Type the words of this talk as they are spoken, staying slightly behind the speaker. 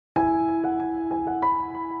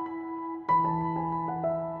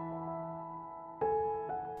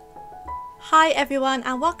Hi everyone,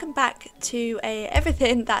 and welcome back to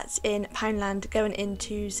everything that's in Poundland going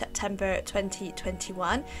into September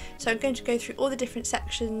 2021. So I'm going to go through all the different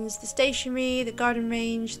sections: the stationery, the garden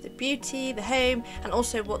range, the beauty, the home, and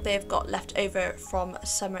also what they've got left over from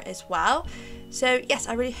summer as well. So yes,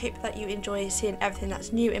 I really hope that you enjoy seeing everything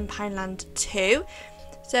that's new in Poundland too.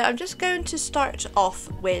 So I'm just going to start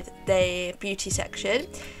off with the beauty section.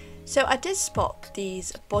 So I did spot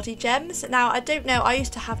these body gems. Now I don't know, I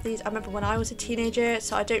used to have these, I remember when I was a teenager,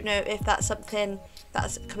 so I don't know if that's something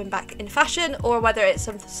that's coming back in fashion or whether it's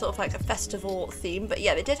some sort of like a festival theme, but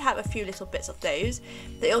yeah, they did have a few little bits of those.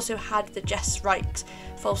 They also had the Just Right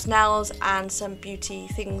false nails and some beauty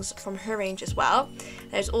things from her range as well.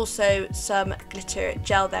 There's also some glitter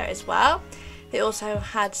gel there as well. They also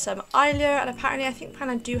had some eyeliner, and apparently I think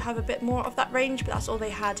Poundland do have a bit more of that range, but that's all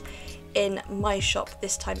they had in my shop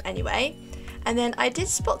this time anyway. And then I did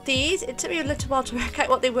spot these. It took me a little while to work out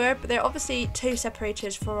what they were, but they're obviously toe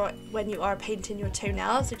separators for when you are painting your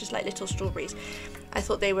toenails. They're just like little strawberries. I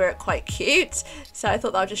thought they were quite cute, so I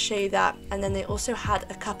thought I'll just show you that. And then they also had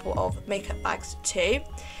a couple of makeup bags too.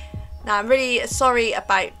 Now I'm really sorry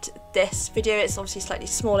about this video, it's obviously slightly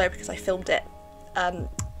smaller because I filmed it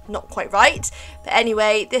not quite right, but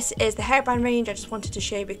anyway, this is the hairband range. I just wanted to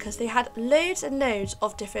show you because they had loads and loads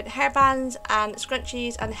of different hairbands and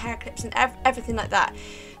scrunchies and hair clips and everything like that.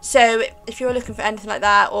 So if you're looking for anything like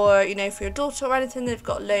that, or you know, for your daughter or anything, they've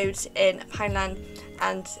got loads in Poundland,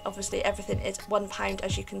 and obviously everything is £1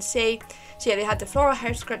 as you can see. So yeah, they had the floral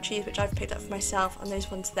hair scrunchies, which I've picked up for myself, and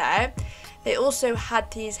those ones there. They also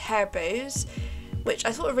had these hair bows, which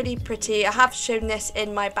I thought were really pretty. I have shown this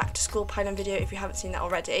in my back to school Poundland video if you haven't seen that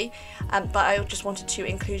already, but I just wanted to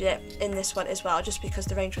include it in this one as well, just because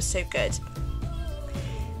the range was so good.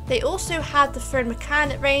 They also had the Fern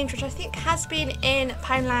McCann range, which I think has been in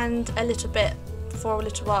Poundland a little bit for a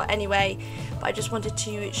little while anyway, but I just wanted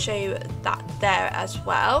to show that there as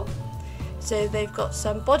well. So they've got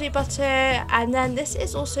some body butter, and then this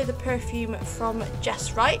is also the perfume from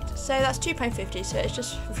Just Right, so that's £2.50, so it's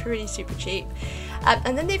just really super cheap.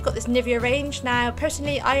 And then they've got this Nivea range. Now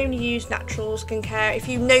personally I only use natural skincare. If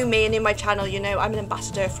you know me and in my channel, you know I'm an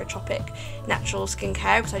ambassador for Tropic natural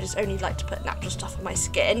skincare because I just only like to put natural stuff on my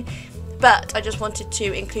skin. But I just wanted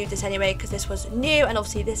to include this anyway because this was new, and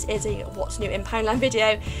obviously this is a what's new in Poundland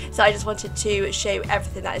video, so I just wanted to show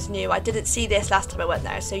everything that is new. I didn't see this last time I went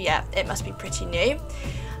there, so yeah, it must be pretty new.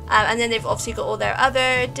 And then they've obviously got all their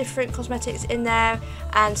other different cosmetics in there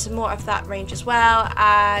and some more of that range as well,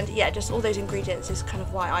 and yeah, just all those ingredients is kind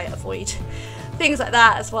of why I avoid things like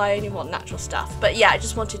that. That's why I only want natural stuff. But yeah, I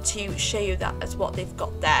just wanted to show you that as what they've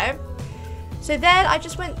got there. So then I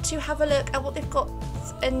just went to have a look at what they've got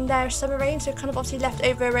in their summer range. So kind of obviously left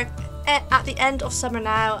over at the end of summer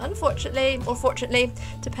now, unfortunately, or fortunately,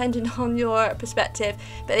 depending on your perspective.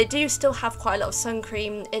 But they do still have quite a lot of sun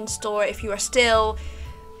cream in store if you are still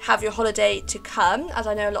have your holiday to come, as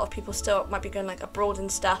I know a lot of people still might be going like abroad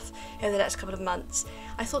and stuff over the next couple of months.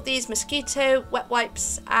 I thought these mosquito wet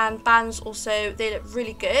wipes and bands also, they look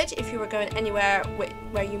really good if you were going anywhere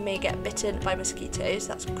where you may get bitten by mosquitoes.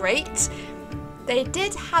 That's great. They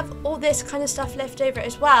did have all this kind of stuff left over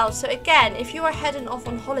as well, so again, if you are heading off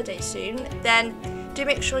on holiday soon, then do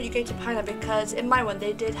make sure you go to Poundland, because in my one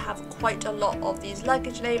they did have quite a lot of these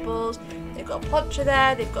luggage labels. They've got a poncho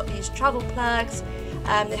there, they've got these travel plugs,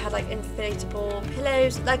 they had like inflatable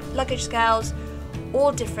pillows, like luggage scales,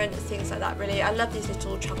 all different things like that really. I love these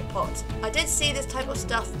little travel pots. I did see this type of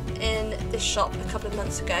stuff in this shop a couple of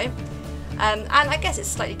months ago, and I guess it's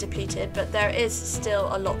slightly depleted, but there is still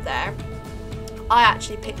a lot there. I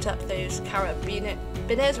actually picked up those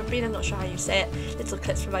carabiners, or bean, I'm not sure how you say it, little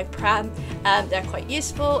clips for my pram. They're quite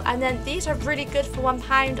useful, and then these are really good for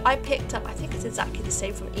 £1. I picked up, I think it's exactly the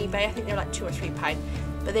same from eBay, I think they're like £2 or £3,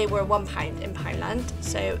 but they were £1 in Poundland,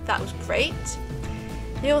 so that was great.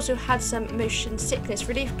 They also had some motion sickness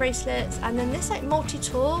relief bracelets, and then this like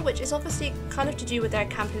multi-tool, which is obviously kind of to do with their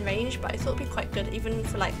camping range, but I thought it'd be quite good even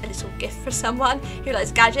for like a little gift for someone who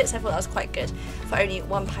likes gadgets. I thought that was quite good for only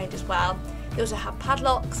 £1 as well. They also have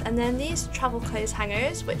padlocks, and then these travel clothes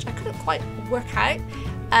hangers, which I couldn't quite work out,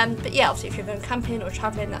 but yeah, obviously if you're going camping or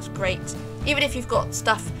travelling, that's great. Even if you've got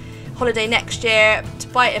stuff holiday next year, to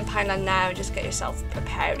buy it in Poundland now and just get yourself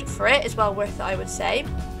prepared for it is well worth it, I would say.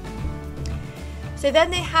 So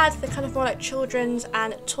then they had the kind of more like children's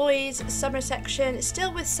and toys summer section,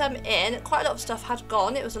 still with some in. Quite a lot of stuff had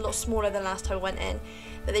gone, it was a lot smaller than last time I went in.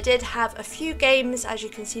 But they did have a few games, as you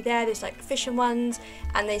can see there, there's like fishing ones,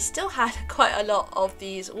 and they still had quite a lot of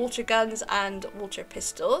these water guns and water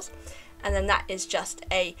pistols. And then that is just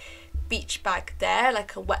a beach bag there,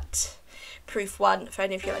 like a wet proof one for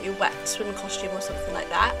any of you like your wet swim costume or something like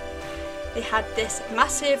that. They had this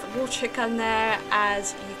massive water gun there,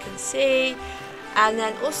 as you can see, and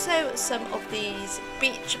then also some of these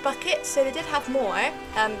beach buckets. So they did have more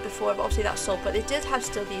before, but obviously that's sold, but they did have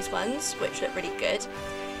still these ones which look really good.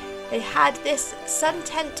 They had this sun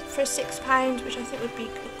tent for £6, which I think would be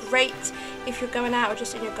great if you're going out or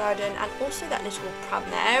just in your garden, and also that little pram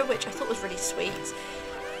there, which I thought was really sweet.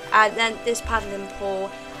 And then this paddling pool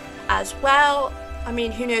as well. I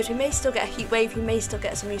mean, who knows, we may still get a heat wave, we may still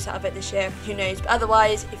get some use out of it this year, who knows. But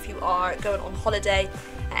otherwise, if you are going on holiday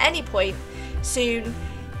at any point soon,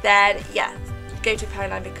 then yeah, go to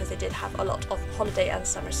Poundland, because they did have a lot of holiday and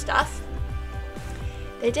summer stuff.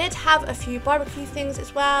 They did have a few barbecue things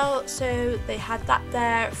as well, so they had that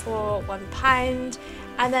there for £1.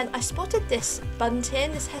 And then I spotted this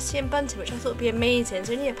bunting, this Hessian bunting, which I thought would be amazing.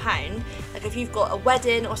 It's only £1. Like if you've got a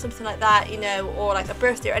wedding or something like that, you know, or like a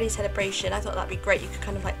birthday or any celebration, I thought that'd be great. You could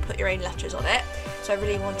kind of like put your own letters on it. So I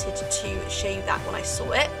really wanted to show you that when I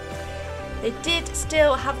saw it. They did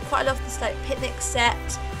still have quite a lot of this like picnic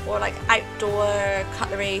set or like outdoor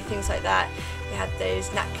cutlery, things like that. They had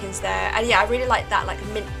those napkins there, and yeah, I really like that like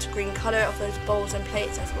mint green colour of those bowls and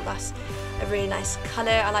plates. I thought that's a really nice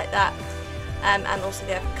colour, I like that. And also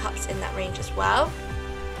they have cups in that range as well.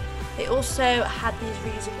 They also had these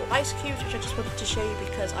reusable ice cubes, which I just wanted to show you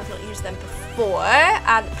because I've not used them before,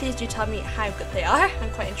 and please do tell me how good they are.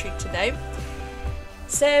 I'm quite intrigued to know.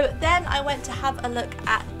 So then I went to have a look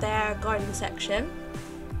at their garden section.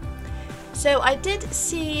 So I did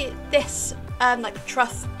see this like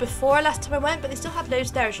trough before last time I went, but they still had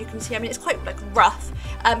loads there, as you can see. I mean, it's quite like rough,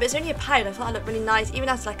 but it's only £1. I thought that looked really nice, even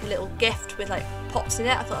as like a little gift with like pots in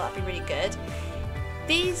it. I thought that'd be really good.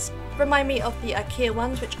 These remind me of the IKEA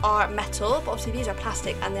ones, which are metal, but obviously these are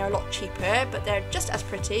plastic and they're a lot cheaper, but they're just as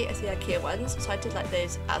pretty as the IKEA ones, so I did like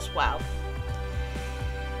those as well.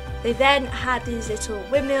 They then had these little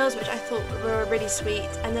windmills, which I thought were really sweet,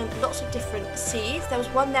 and then lots of different seeds. There was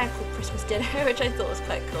one there called Christmas Dinner, which I thought was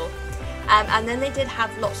quite cool. And then they did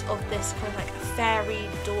have lots of this kind of like fairy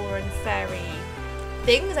door and fairy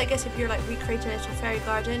things, I guess, if you're like recreating a little fairy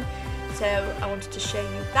garden. So I wanted to show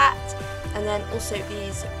you that. And then also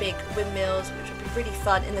these big windmills, which would be really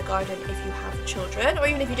fun in the garden if you have children, or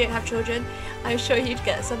even if you don't have children, I'm sure you'd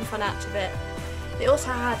get some fun out of it. They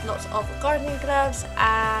also had lots of gardening gloves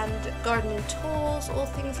and gardening tools, all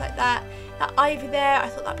things like that. That ivy there, I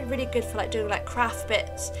thought that'd be really good for like doing like craft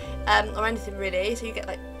bits or anything really. So you get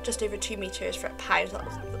like just over 2 meters for £1.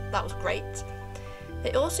 So that was great.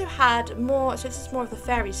 They also had more, so this is more of the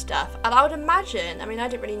fairy stuff, and I would imagine, I mean I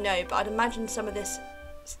don't really know, but I'd imagine some of this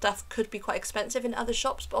stuff could be quite expensive in other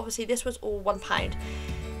shops, but obviously this was all £1.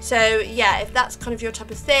 So yeah, if that's kind of your type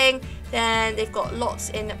of thing, then they've got lots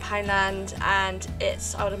in Poundland, and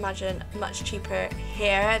it's, I would imagine, much cheaper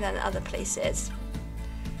here than other places.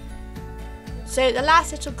 So the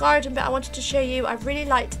last little garden bit I wanted to show you, I really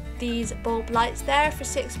liked these bulb lights there for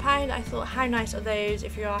 £6. I thought, how nice are those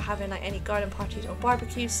if you are having like any garden parties or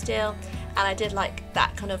barbecues still, and I did like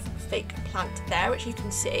that kind of fake plant there, which you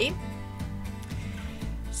can see.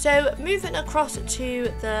 So moving across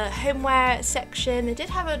to the homeware section, they did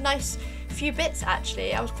have a nice few bits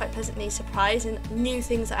actually. I was quite pleasantly surprised, and new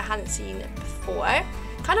things that I hadn't seen before.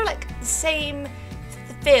 Kind of like the same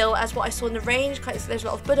feel as what I saw in the range. There's a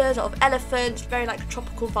lot of Buddhas, a lot of elephants, very like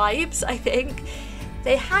tropical vibes, I think.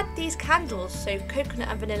 They had these candles, so coconut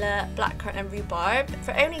and vanilla, blackcurrant and rhubarb,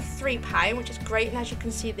 for only £3, which is great, and as you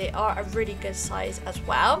can see they are a really good size as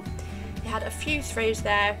well. They had a few throws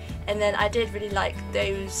there, and then I did really like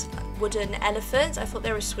those wooden elephants. I thought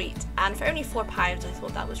they were sweet, and for only £4 I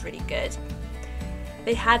thought that was really good.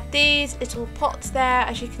 They had these little pots there,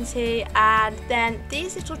 as you can see, and then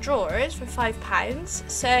these little drawers for £5.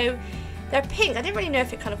 So they're pink. I didn't really know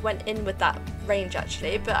if it kind of went in with that range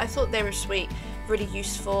actually, but I thought they were sweet, really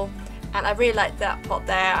useful, and I really liked that pot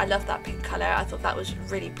there. I love that pink colour. I thought that was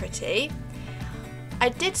really pretty. I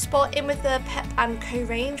did spot in with the Pep & Co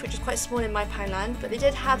range, which is quite small in my Poundland, but they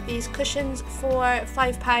did have these cushions for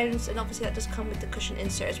 £5, and obviously that does come with the cushion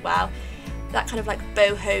insert as well. That kind of like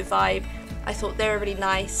boho vibe. I thought they were really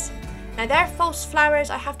nice. Now they're false flowers,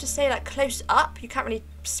 I have to say, like close up, you can't really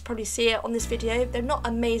probably see it on this video. They're not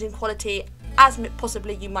amazing quality, as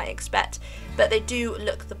possibly you might expect, but they do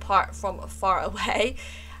look the part from far away.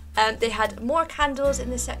 They had more candles in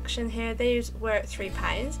this section here. Those were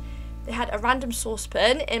 £3. They had a random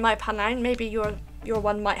saucepan in my Poundland. Maybe your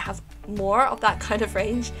one might have more of that kind of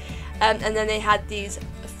range. And then they had these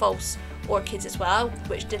false orchids as well,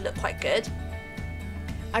 which did look quite good.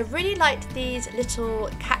 I really liked these little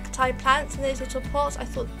cacti cacti plants in those little pots. I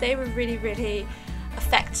thought they were really, really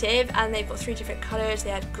effective, and they've got 3 different colours. They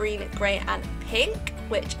had green, grey and pink,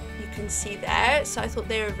 which you can see there. So I thought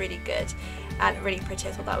they were really good and really pretty.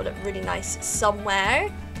 I thought that would look really nice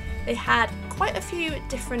somewhere. They had quite a few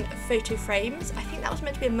different photo frames. I think that was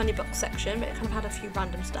meant to be a money box section, but it kind of had a few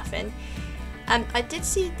random stuff in. I did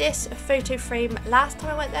see this photo frame last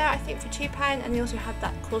time I went there, I think for £2, and they also had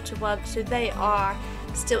that quilted one, so they are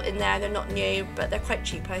still in there. They're not new, but they're quite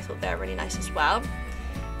cheap, and I thought they're really nice as well.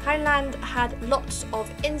 Poundland had lots of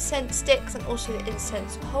incense sticks and also the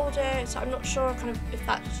incense holder, so I'm not sure kind of if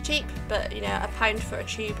that's cheap, but you know, £1 for a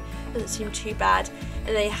tube doesn't seem too bad.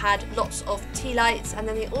 And they had lots of tea lights, and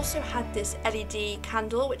then they also had this LED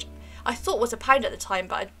candle, which I thought was £1 at the time,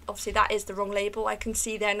 but obviously that is the wrong label, I can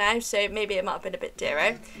see there now, so maybe it might have been a bit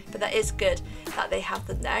dearer, but that is good that they have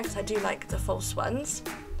them there, because I do like the false ones.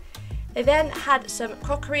 They then had some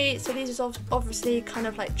crockery, so these are obviously kind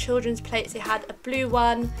of like children's plates. They had a blue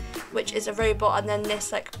one, which is a robot, and then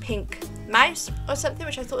this like pink mouse or something,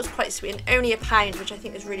 which I thought was quite sweet, and only £1, which I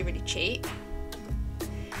think is really, really cheap.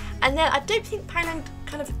 And then I don't think Poundland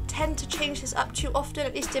kind of tend to change this up too often,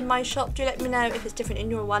 at least in my shop. Do let me know if it's different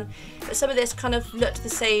in your one. But some of this kind of looked the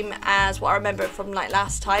same as what I remember from like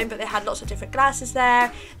last time, but they had lots of different glasses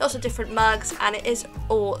there, lots of different mugs, and it is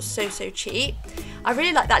all so cheap. I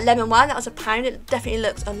really like that lemon one, that was £1. It definitely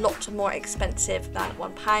looks a lot more expensive than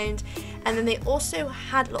 £1. And then they also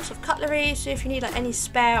had lots of cutlery, so if you need like any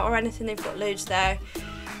spare or anything, they've got loads there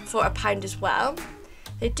for £1 as well.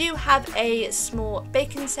 They do have a small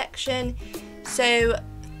baking section, so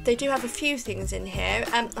they do have a few things in here.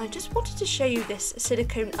 I just wanted to show you this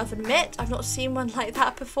silicone oven mitt. I've not seen one like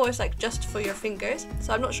that before. It's like just for your fingers,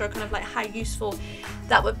 so I'm not sure kind of like how useful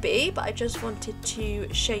that would be, but I just wanted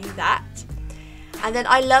to show you that. And then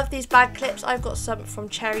I love these bag clips. I've got some from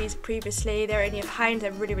Cherries previously. They're only £1.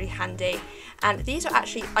 They're really, really handy. And these are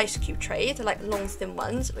actually ice cube trays. They're like long, thin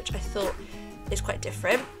ones, which I thought is quite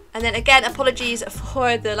different. And then again, apologies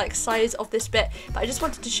for the like size of this bit, but I just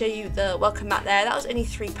wanted to show you the welcome mat there. That was only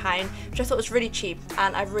 £3, which I thought was really cheap,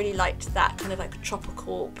 and I really liked that kind of like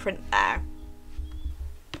tropical print there.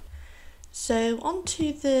 So on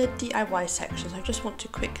to the DIY sections. I just want to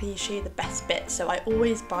quickly show you the best bit. So I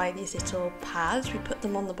always buy these little pads. We put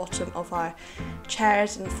them on the bottom of our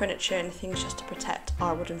chairs and furniture and things just to protect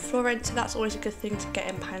our wooden flooring. So that's always a good thing to get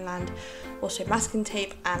in Poundland. Also masking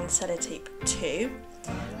tape and sellotape too.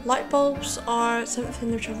 Light bulbs are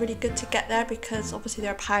something which are really good to get there because obviously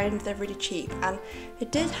they're £1, they're really cheap, and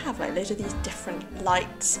it did have like loads of these different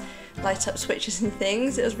lights, light up switches and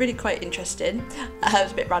things. It was really quite interesting. It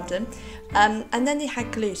was a bit random. And then they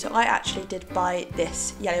had glue, so I actually did buy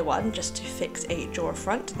this yellow one just to fix a drawer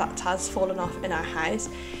front that has fallen off in our house.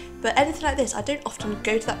 But anything like this, I don't often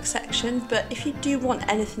go to that section, but if you do want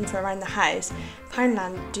anything for around the house,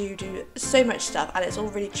 Poundland do so much stuff, and it's all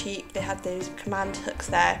really cheap. They have those command hooks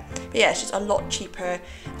there, but yeah, it's just a lot cheaper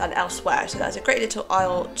than elsewhere, so that's a great little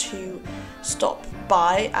aisle to stop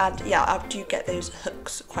by. And yeah, I do get those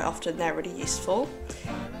hooks quite often, they're really useful.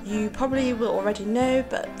 You probably will already know,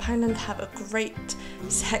 but Poundland have a great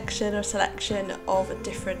section or selection of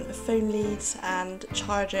different phone leads and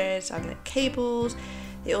chargers and cables.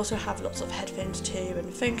 They also have lots of headphones too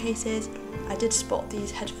and phone cases. I did spot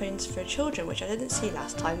these headphones for children, which I didn't see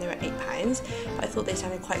last time. They were £8, but I thought they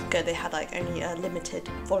sounded quite good. They had like only a limited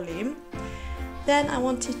volume. Then I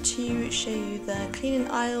wanted to show you the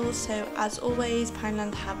cleaning aisles. So as always,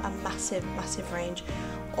 Poundland have a massive range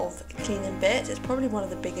of cleaning bits. It's probably one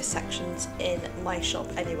of the biggest sections in my shop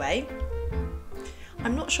anyway.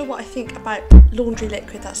 I'm not sure what I think about laundry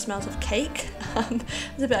liquid that smells of cake.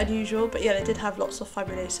 It's a bit unusual, but yeah, they did have lots of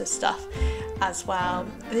Fabulosa stuff as well.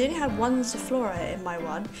 They only had one Filmora in my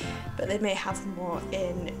one, but they may have more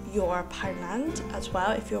in your Poundland as well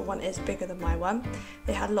if your one is bigger than my one.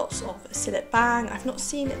 They had lots of Sillet Bang. I've not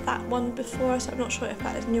seen that one before, so I'm not sure if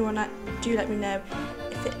that is new or not. Do let me know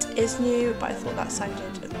if it is new, but I thought that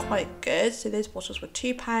sounded quite good. So those bottles were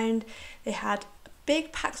 £2. They had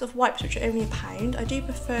big packs of wipes which are only £1. I do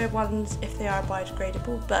prefer ones if they are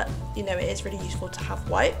biodegradable, but you know, it is really useful to have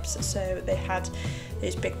wipes, so they had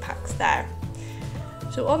those big packs there.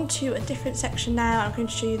 So on to a different section now. I'm going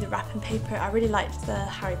to show you the wrapping paper. I really liked the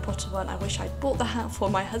Harry Potter one. I wish I'd bought that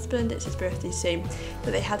for my husband, it's his birthday soon,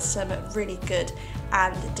 but they had some really good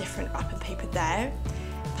and different wrapping paper there.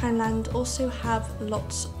 Poundland also have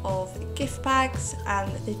lots of gift bags,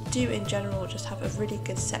 and they do in general just have a really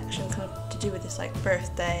good section kind of to do with this like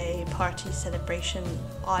birthday party celebration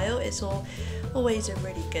aisle. It's always a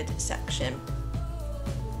really good section.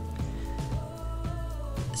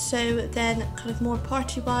 So then kind of more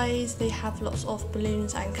party wise, they have lots of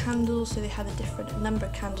balloons and candles, so they had a different number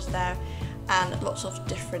of candles there and lots of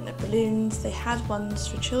different balloons. They had ones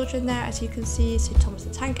for children there, as you can see, so Thomas the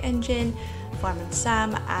Tank Engine, Fireman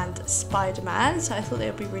Sam and Spider-Man, so I thought they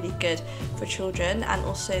would be really good for children. And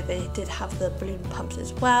also they did have the balloon pumps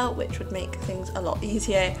as well, which would make things a lot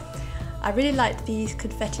easier. I really liked these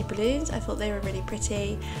confetti balloons, I thought they were really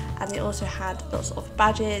pretty, and they also had lots of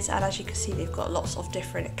badges, and as you can see they've got lots of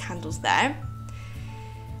different candles there.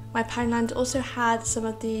 My Poundland also had some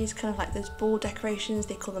of these kind of like those ball decorations,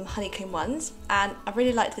 they call them honeycomb ones, and I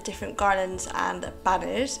really liked the different garlands and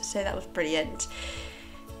banners, so that was brilliant.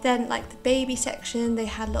 Then like the baby section, they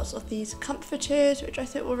had lots of these comforters, which I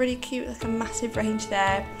thought were really cute, like a massive range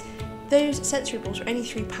there. Those sensory balls were only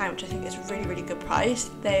 £3, which I think is a really good price.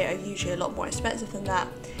 They are usually a lot more expensive than that.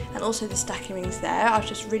 And also the stacking rings there, I was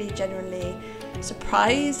just really genuinely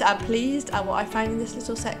surprised and pleased at what I found in this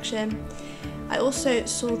little section. I also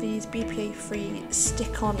saw these BPA free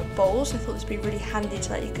stick-on bowls. I thought this would be really handy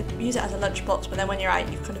to like, you could use it as a lunchbox, but then when you're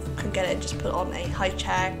out you kind of can get it and just put it on a high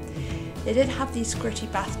chair. They did have these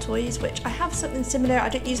squirty bath toys, which I have something similar. I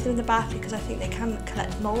don't use them in the bath because I think they can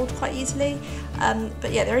collect mould quite easily.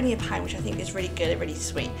 But yeah, they're only £1, which I think is really good and really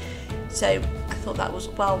sweet. So I thought that was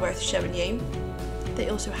well worth showing you. They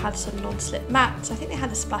also had some non-slip mats. I think they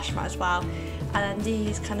had a splash mat as well. And then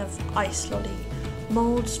these kind of ice lolly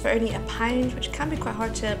moulds for only £1, which can be quite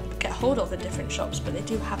hard to get hold of in different shops, but they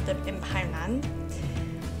do have them in Poundland.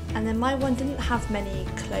 And then my one didn't have many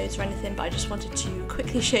clothes or anything, but I just wanted to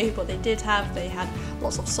quickly show you what they did have. They had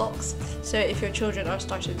lots of socks, so if your children are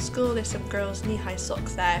starting school, there's some girls' knee-high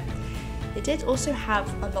socks there. They did also have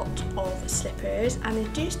a lot of slippers, and they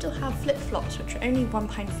do still have flip-flops, which are only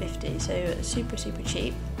 £1.50, so super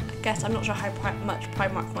cheap. I guess I'm not sure how much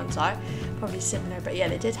Primark ones are, probably similar, but yeah,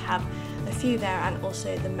 they did have a few there, and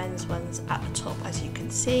also the men's ones at the top, as you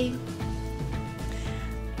can see.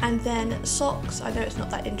 And then socks, I know it's not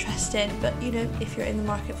that interesting, but you know, if you're in the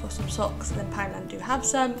market for some socks, then Poundland do have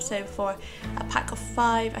some. So for a pack of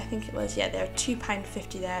 5, I think it was, yeah, they're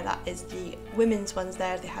 £2.50 there. That is the women's ones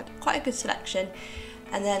there. They had quite a good selection.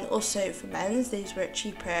 And then also for men's, these were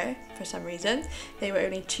cheaper for some reason. They were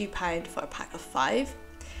only £2 for a pack of 5.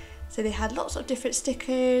 So they had lots of different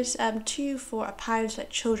stickers, 2 for £1, so like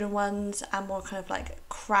children ones, and more kind of like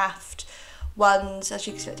craft ones, as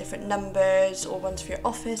you can see, like different numbers, or ones for your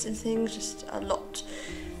office and things, just a lot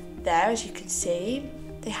there, as you can see.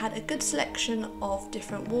 They had a good selection of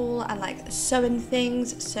different wool and like sewing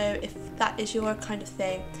things, so if that is your kind of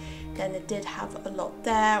thing, then they did have a lot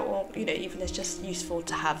there, or you know, even it's just useful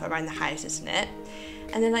to have around the house, isn't it?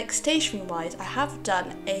 And then like stationery wise, I have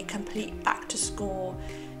done a complete back to school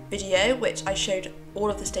video, which I showed all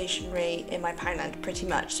of the stationery in my Poundland pretty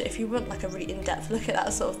much, so if you want like a really in-depth look at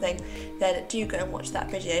that sort of thing, then do go and watch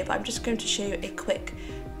that video. But I'm just going to show you a quick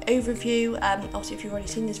overview. Obviously if you've already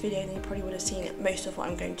seen this video, then you probably would have seen most of what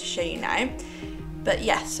I'm going to show you now. But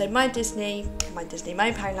yeah, so my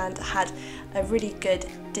Poundland had a really good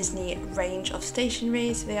Disney range of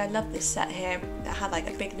stationery. So I love this set here that had like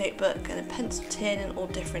a big notebook and a pencil tin and all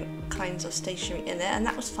different kinds of stationery in it, and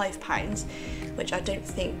that was £5, which I don't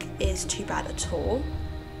think is too bad at all.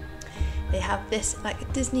 They have this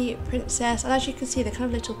like Disney princess, and as you can see, they're kind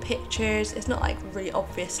of little pictures. It's not like really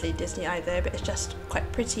obviously Disney either, but it's just quite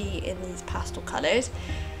pretty in these pastel colours.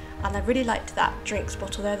 And I really liked that drinks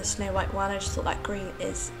bottle there, the Snow White one. I just thought that green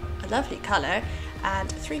is a lovely colour, and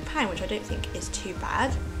 £3, which I don't think is too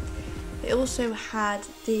bad. They also had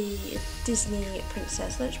the Disney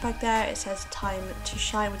Princess lunch bag there. It says time to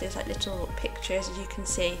shine with those like little pictures, as you can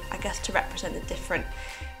see, I guess to represent the different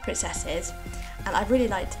princesses. And I really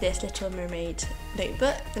liked this Little Mermaid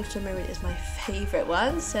notebook. The Little Mermaid is my favourite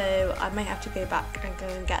one, so I may have to go back and go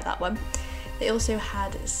and get that one. They also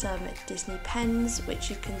had some Disney pens,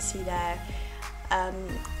 which you can see there.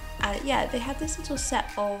 And yeah, they had this little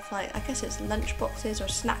set of like, I guess it's lunch boxes or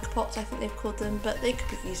snack pots, I think they've called them, but they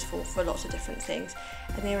could be useful for lots of different things,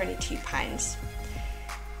 and they were only £2.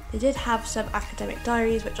 They did have some academic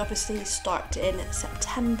diaries, which obviously start in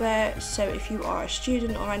September, so if you are a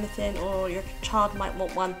student or anything, or your child might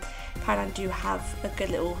want one, Poundland do have a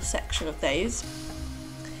good little section of those.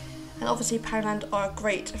 And obviously Poundland are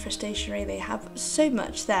great for stationery. They have so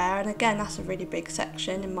much there, and again, that's a really big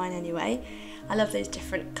section in mine anyway. I love those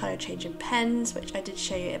different colour changing pens, which I did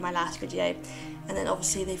show you in my last video. And then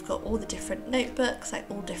obviously they've got all the different notebooks, like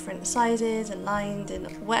all different sizes and lined and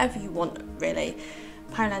whatever you want really.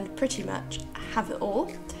 Poundland pretty much have it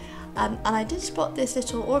all. And I did spot this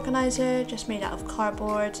little organiser just made out of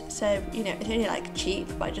cardboard, so you know, it's only like cheap,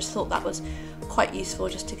 but I just thought that was quite useful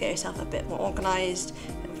just to get yourself a bit more organised.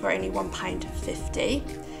 for only £1.50.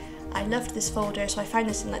 I loved this folder, so I found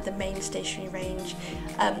this in like the main stationery range.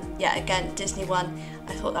 Yeah, again, Disney one.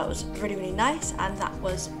 I thought that was really nice, and that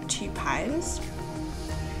was £2.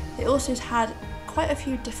 They also had quite a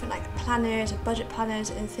few different like planners and budget planners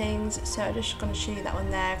and things, so I'm just going to show you that one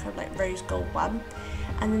there, kind of like rose gold one.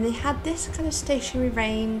 And then they had this kind of stationery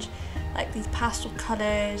range, like these pastel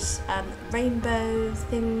colours, rainbow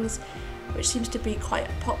things, which seems to be quite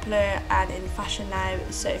popular and in fashion now.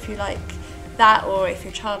 So if you like that, or if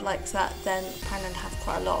your child likes that, then Poundland have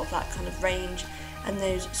quite a lot of that kind of range and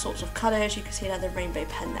those sorts of colours. You can see another rainbow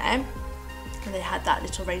pen there, and they had that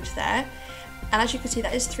little range there. And as you can see,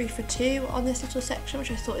 that is 3 for 2 on this little section,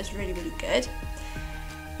 which I thought is really good.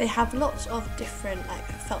 They have lots of different like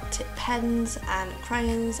felt tip pens and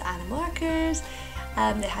crayons and markers.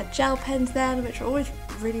 They had gel pens then, which were always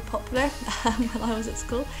really popular when I was at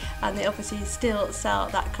school, and they obviously still sell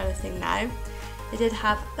that kind of thing now. They did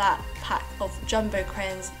have that pack of jumbo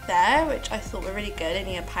crayons there, which I thought were really good,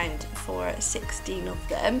 only £1 for 16 of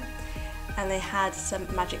them. And they had some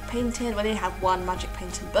magic painting. Well, they didn't have one magic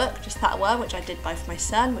painting book, just that one, which I did buy for my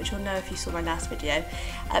son, which you'll know if you saw my last video.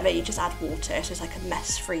 But you just add water, so it's like a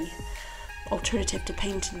mess-free alternative to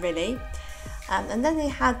painting, really. And then they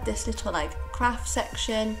had this little like craft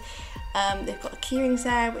section. They've got key rings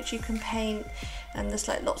there which you can paint, and there's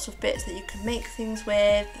like lots of bits that you can make things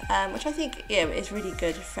with, which I think, you know, is really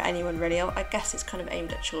good for anyone really. I guess it's kind of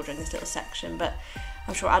aimed at children, this little section, but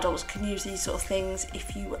I'm sure adults can use these sort of things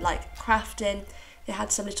if you like crafting. They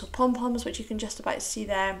had some little pom-poms which you can just about see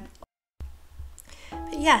there.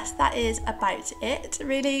 But yes, that is about it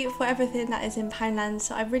really for everything that is in Poundland.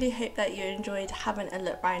 So I really hope that you enjoyed having a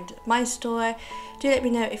look around my store. Do let me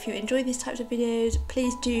know if you enjoy these types of videos.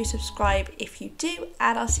 Please do subscribe if you do,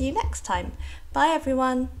 and I'll see you next time. Bye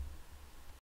everyone.